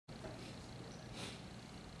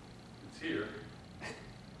here.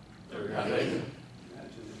 There we go. Okay. All right.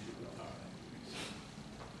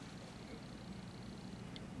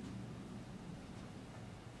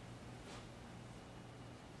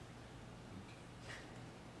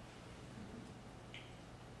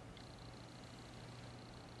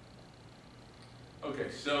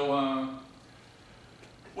 Okay, so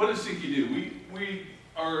what does Synqy do? We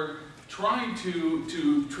are trying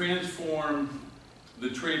to transform the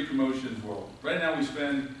trade promotions world. Right now we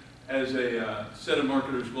spend, as a set of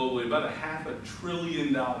marketers globally, about $500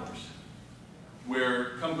 billion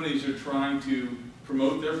where companies are trying to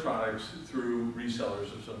promote their products through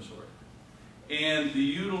resellers of some sort. And the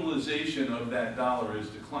utilization of that dollar is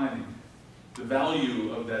declining. The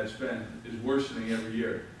value of that spend is worsening every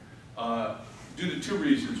year. Due to two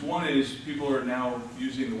reasons. One is people are now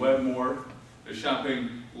using the web more. They're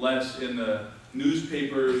shopping less in the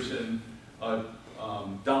newspapers, and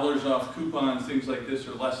dollars off coupons, things like this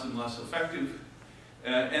are less and less effective.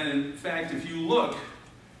 And in fact, if you look,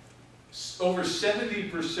 over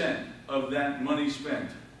 70% of that money spent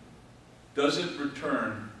doesn't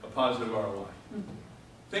return a positive ROI.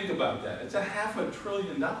 Think about that. It's $500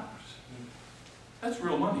 billion. That's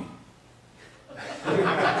real money.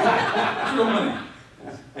 It's real money.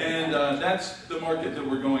 And that's the market that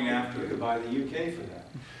we're going after. You could buy the UK for that.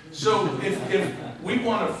 So if we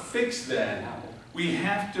want to fix that, we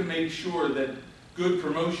have to make sure that good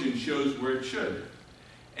promotion shows where it should.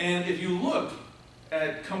 And if you look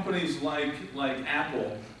at companies like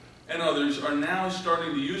Apple and others are now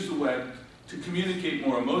starting to use the web to communicate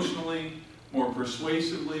more emotionally, more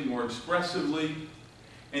persuasively, more expressively,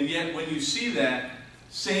 and yet when you see that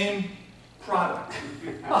same product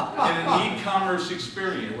in an e-commerce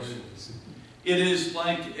experience, it is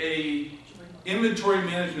like a inventory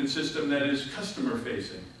management system that is customer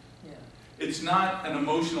facing. It's not an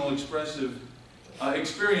emotional expressive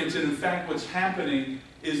experience, and in fact what's happening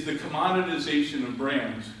is the commoditization of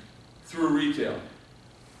brands through retail.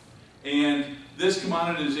 And this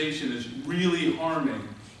commoditization is really harming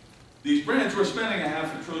these brands. We're spending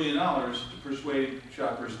 $500 billion to persuade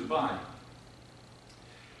shoppers to buy.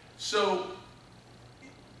 So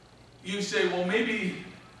you say, well, maybe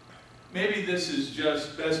this is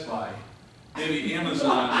just Best Buy. Maybe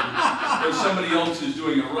Amazon or somebody else is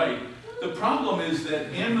doing it right. The problem is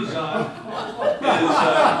that Amazon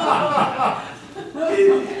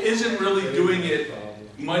isn't really doing it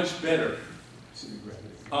much better.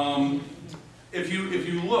 If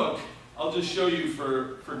you look, I'll just show you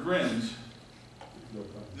for grins.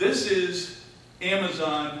 This is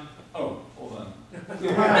Amazon. Oh, hold on.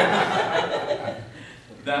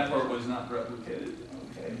 That part was not replicated.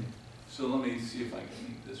 Okay. So let me see if I can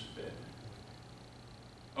make this fit.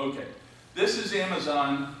 Okay. This is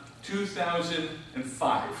Amazon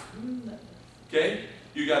 2005. Okay?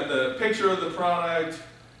 You got the picture of the product.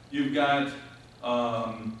 You've got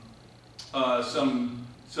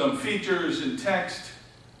some features and text.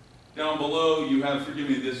 Down below, you have, forgive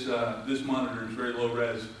me, this monitor is very low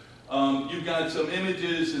res. You've got some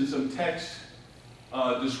images and some text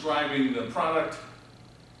describing the product.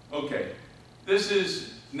 Okay, this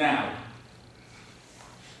is now.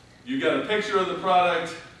 You've got a picture of the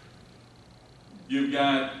product. You've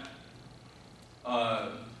got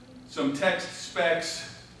some text specs.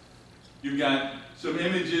 You've got some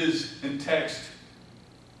images and text.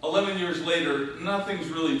 11 years later, nothing's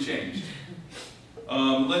really changed.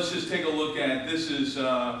 Let's just take a look at, this is,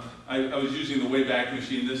 I was using the Wayback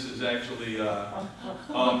Machine. This is actually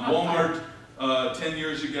Walmart 10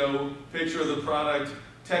 years ago. Picture of the product,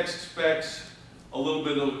 text specs, a little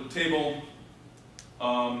bit of a table.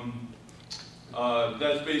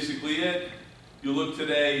 That's basically it. You look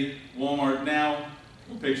today, Walmart now,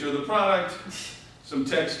 picture of the product, some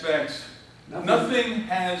text specs. Nothing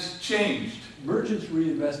has changed. Merchants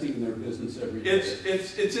reinvesting in their business every day.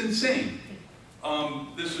 It's insane.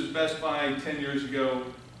 This was Best Buy 10 years ago,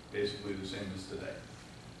 basically the same as today.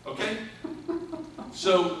 Okay?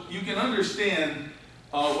 So you can understand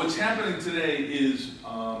what's happening today is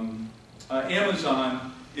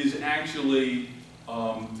Amazon is actually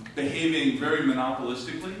behaving very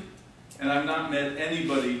monopolistically, and I've not met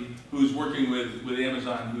anybody who's working with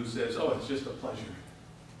Amazon who says, oh, it's just a pleasure.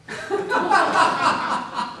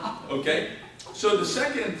 Okay? So the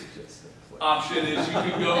second option is you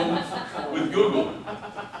can go with Google.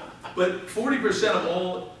 But 40% of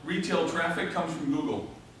all retail traffic comes from Google.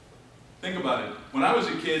 Think about it. When I was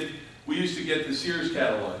a kid, we used to get the Sears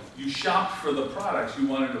catalog. You shopped for the products you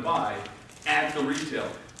wanted to buy at the retail.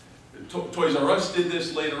 Toys R Us did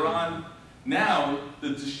this later on. Now,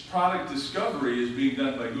 the product discovery is being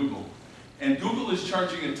done by Google. And Google is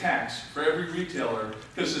charging a tax for every retailer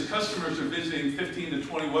because the customers are visiting 15 to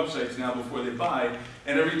 20 websites now before they buy,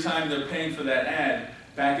 and every time they're paying for that ad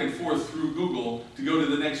back and forth through Google to go to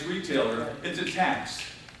the next retailer, it's a tax.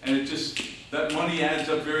 And that money adds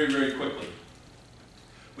up very, very quickly.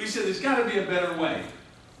 We said there's got to be a better way.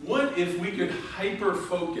 What if we could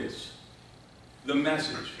hyper-focus the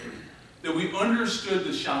message, that we understood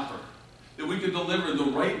the shopper, that we could deliver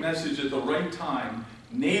the right message at the right time,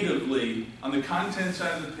 natively on the content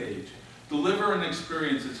side of the page, deliver an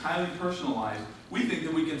experience that's highly personalized? We think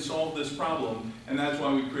that we can solve this problem, and that's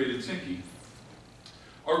why we created Synqy.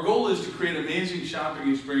 Our goal is to create amazing shopping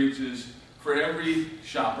experiences for every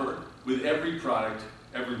shopper, with every product,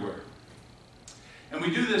 everywhere. And we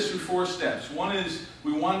do this through 4 steps. One is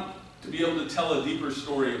we want to be able to tell a deeper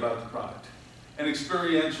story about the product, an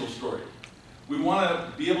experiential story. We want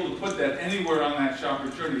to be able to put that anywhere on that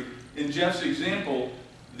shopper's journey. In Jeff's example,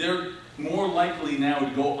 they're more likely now to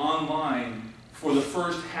go online for the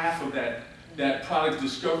first half of that product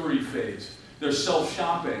discovery phase. They're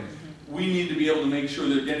self-shopping. We need to be able to make sure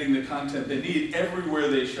they're getting the content they need everywhere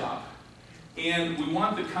they shop. And we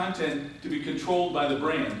want the content to be controlled by the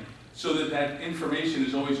brand so that that information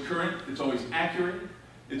is always current, it's always accurate,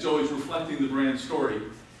 it's always reflecting the brand story,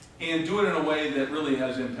 and do it in a way that really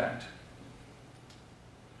has impact.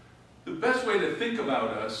 The best way to think about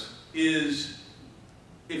us is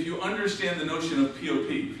if you understand the notion of POP,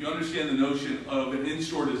 if you understand the notion of an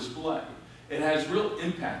in-store display, it has real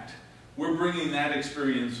impact. We're bringing that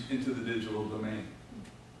experience into the digital domain.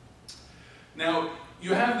 Now,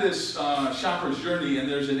 you have this shopper's journey, and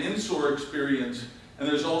there's an in-store experience, and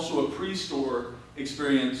there's also a pre-store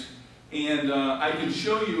experience, and I can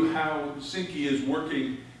show you how Synqy is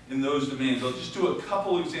working in those domains. I'll just do a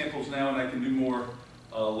couple examples now, and I can do more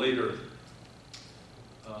later.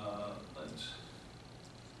 Let's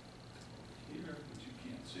here, which you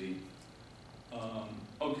can't see.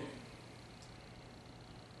 Okay.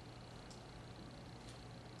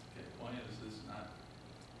 Okay, why is this not?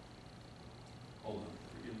 Hold on,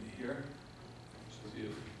 forgive me here. See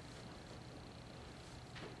if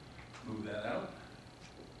move that out.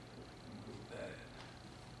 Move that in.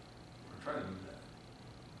 Or try to move that.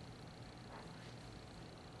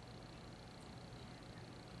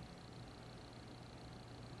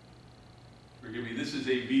 Forgive me, this is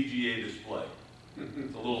a VGA display.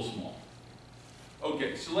 It's a little small.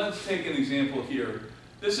 Okay, so let's take an example here.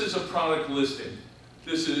 This is a product listing.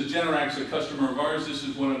 This is Generac's, a customer of ours. This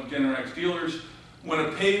is one of Generac's dealers. When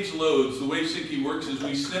a page loads, the way Synqy works is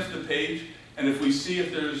we sniff the page, and if we see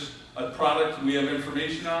if there's a product we have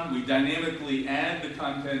information on, we dynamically add the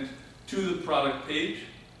content to the product page.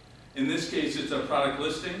 In this case, it's a product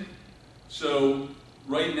listing. So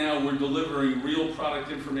right now, we're delivering real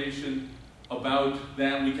product information about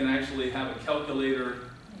that. We can actually have a calculator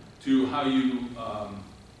to how you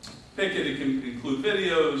pick it. It can include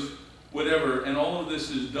videos, whatever, and all of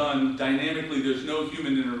this is done dynamically. There's no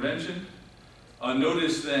human intervention.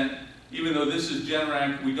 Notice that even though this is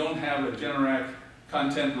Generac, we don't have a Generac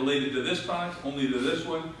content related to this product, only to this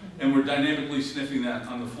one, and we're dynamically sniffing that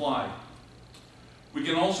on the fly. We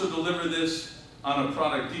can also deliver this on a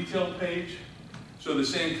product detail page, so the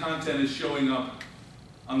same content is showing up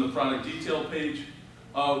on the product detail page.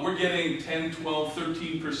 We're getting 10, 12,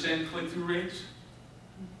 13% click-through rates.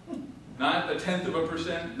 Not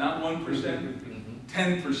 0.1%, not 1%,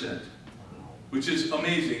 10%, which is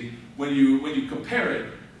amazing when you compare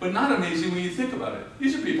it, but not amazing when you think about it.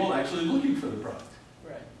 These are people actually looking for the product.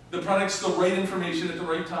 Right. The product's the right information at the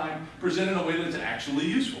right time, presented in a way that's actually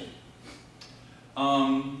useful.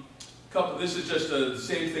 This is just the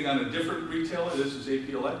same thing on a different retailer. This is AP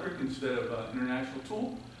Electric instead of International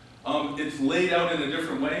Tool. It's laid out in a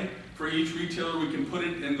different way. For each retailer, we can put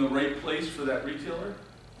it in the right place for that retailer.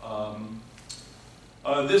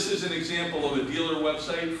 This is an example of a dealer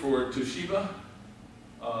website for Toshiba.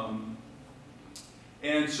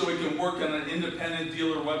 And so it can work on an independent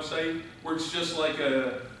dealer website. Works just like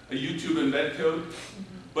a YouTube embed code.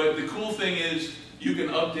 But the cool thing is you can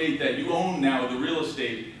update that. You own now the real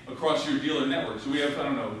estate across your dealer network. So we have, I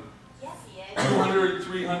don't know, 200,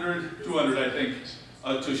 300, 200, I think,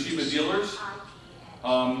 Toshiba dealers.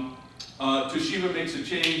 Toshiba makes a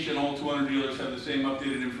change and all 200 dealers have the same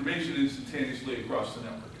updated information instantaneously across the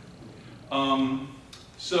network.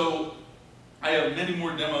 So I have many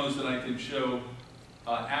more demos that I can show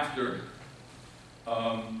after.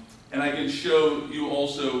 And I can show you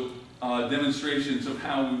also demonstrations of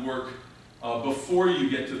how we work before you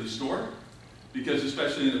get to the store. Because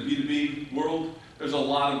especially in the B2B world, there's a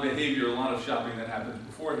lot of behavior, a lot of shopping that happens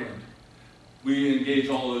beforehand. We engage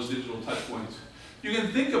all those digital touch points. You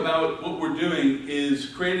can think about what we're doing is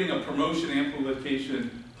creating a promotion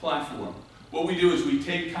amplification platform. What we do is we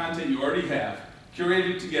take content you already have, curate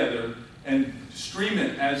it together, and stream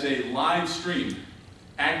it as a live stream,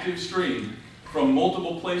 active stream, from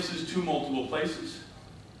multiple places to multiple places.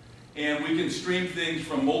 And we can stream things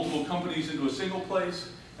from multiple companies into a single place,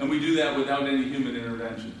 and we do that without any human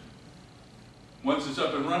intervention. Once it's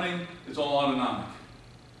up and running, it's all autonomic.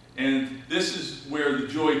 And this is where the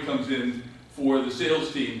joy comes in for the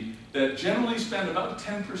sales team that generally spend about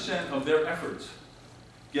 10% of their efforts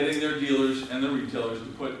getting their dealers and their retailers to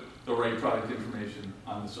put the right product information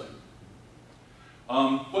on the site.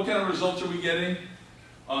 What kind of results are we getting?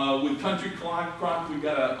 With Country Crock, we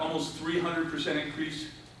got an almost 300% increase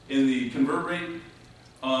in the convert rate.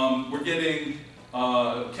 We're getting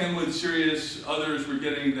Kenwood, Sirius, others, we're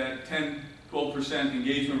getting that 10-12%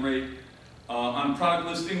 engagement rate. On product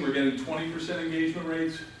listing, we're getting 20% engagement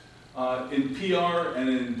rates. In PR and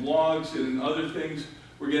in blogs and in other things,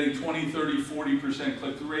 we're getting 20, 30, 40%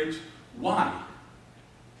 click-through rates. Why?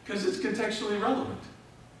 Because it's contextually relevant.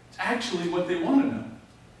 It's actually what they want to know.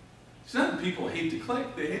 It's not that people hate to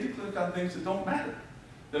click. They hate to click on things that don't matter,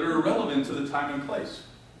 that are irrelevant to the time and place.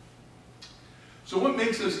 So what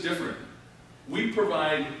makes us different? We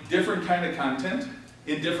provide different kind of content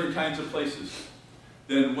in different kinds of places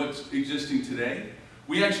than what's existing today.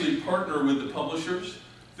 We actually partner with the publishers.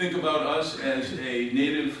 Think about us as a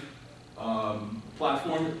native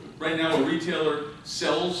platform. Right now, a retailer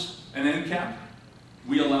sells an end cap.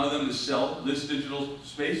 We allow them to sell this digital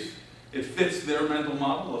space. It fits their mental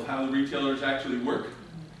model of how the retailers actually work.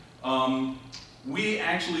 We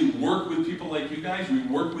actually work with people like you guys. We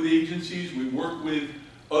work with agencies. We work with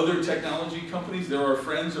other technology companies. They're our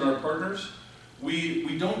friends and our partners.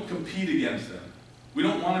 We don't compete against them. We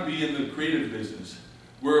don't want to be in the creative business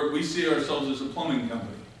where we see ourselves as a plumbing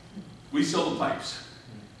company. We sell the pipes.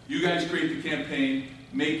 You guys create the campaign,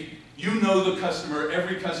 you know the customer,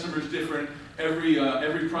 every customer's different,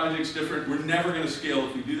 every project's different. We're never going to scale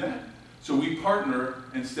if we do that. So we partner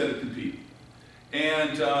instead of compete.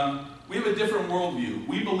 And we have a different worldview.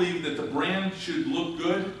 We believe that the brand should look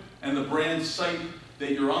good, and the brand site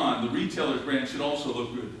that you're on, the retailer's brand, should also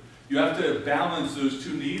look good. You have to balance those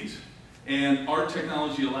two needs, and our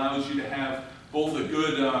technology allows you to have both a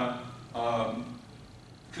good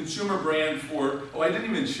consumer brand for, I didn't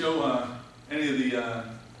even show any of the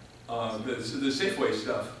Safeway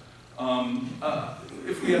stuff.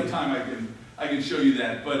 If we have time, I can show you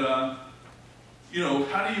that. But you know,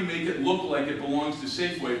 how do you make it look like it belongs to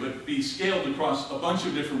Safeway, but be scaled across a bunch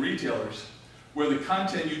of different retailers, where the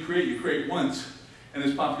content you create once, and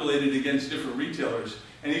is populated against different retailers,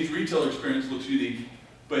 and each retailer experience looks unique,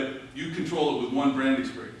 but you control it with one brand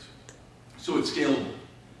experience. So it's scalable.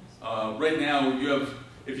 Right now,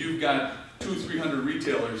 if you've got 200 or 300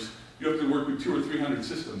 retailers, you have to work with 200 or 300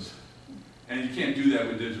 systems. And you can't do that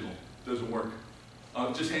with digital. It doesn't work.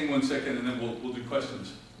 Just hang one second and then we'll do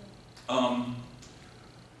questions.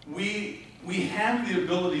 We have the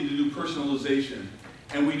ability to do personalization,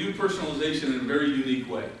 and we do personalization in a very unique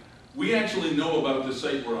way. We actually know about the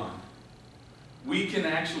site we're on. We can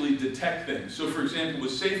actually detect things. So for example,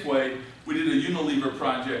 with Safeway, we did a Unilever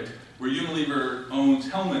project where Unilever owns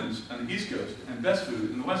Hellman's on the East Coast and Best Food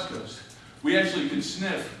in the West Coast. We actually could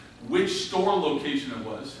sniff which store location it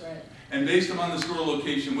was, right, and based upon the store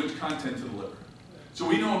location, which content to deliver. So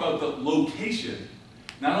we know about the location,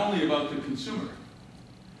 not only about the consumer,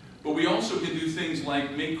 but we also can do things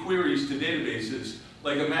like make queries to databases.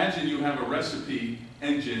 Like imagine you have a recipe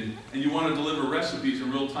engine and you want to deliver recipes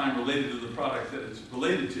in real time related to the product that it's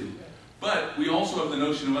related to. But we also have the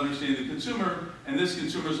notion of understanding the consumer, and this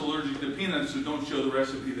consumer is allergic to peanuts, so don't show the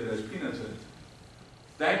recipe that has peanuts in it.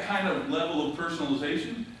 That kind of level of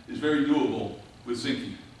personalization is very doable with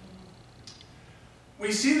Synqy.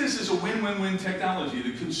 We see this as a win-win-win technology.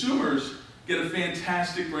 The consumers get a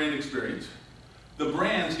fantastic brand experience. The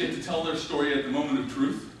brands get to tell their story at the moment of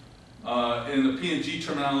truth. In the P&G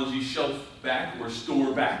terminology, shelf back or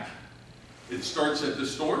store back. It starts at the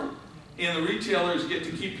store. And the retailers get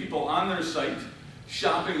to keep people on their site,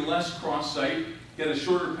 shopping less cross-site, get a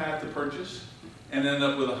shorter path to purchase, and end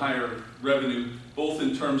up with a higher revenue, both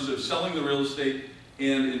in terms of selling the real estate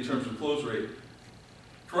and in terms of close rate.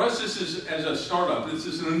 For us, this is, as a startup, this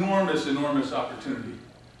is an enormous, enormous opportunity.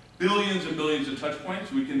 Billions and billions of touch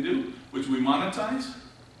points we can do, which we monetize.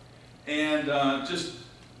 And just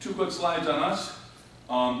 2 quick slides on us.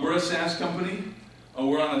 We're a SaaS company.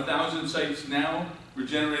 We're on 1,000 sites now. We're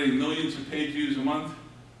generating millions of page views a month.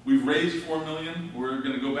 We've raised $4 million. We're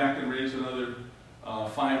going to go back and raise another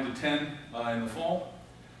 5 to 10 in the fall.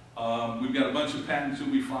 We've got a bunch of patents that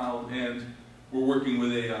we filed, and we're working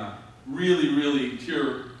with a really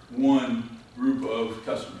tier 1 group of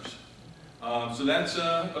customers. So that's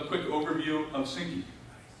a quick overview of Synqy.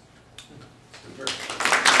 Super.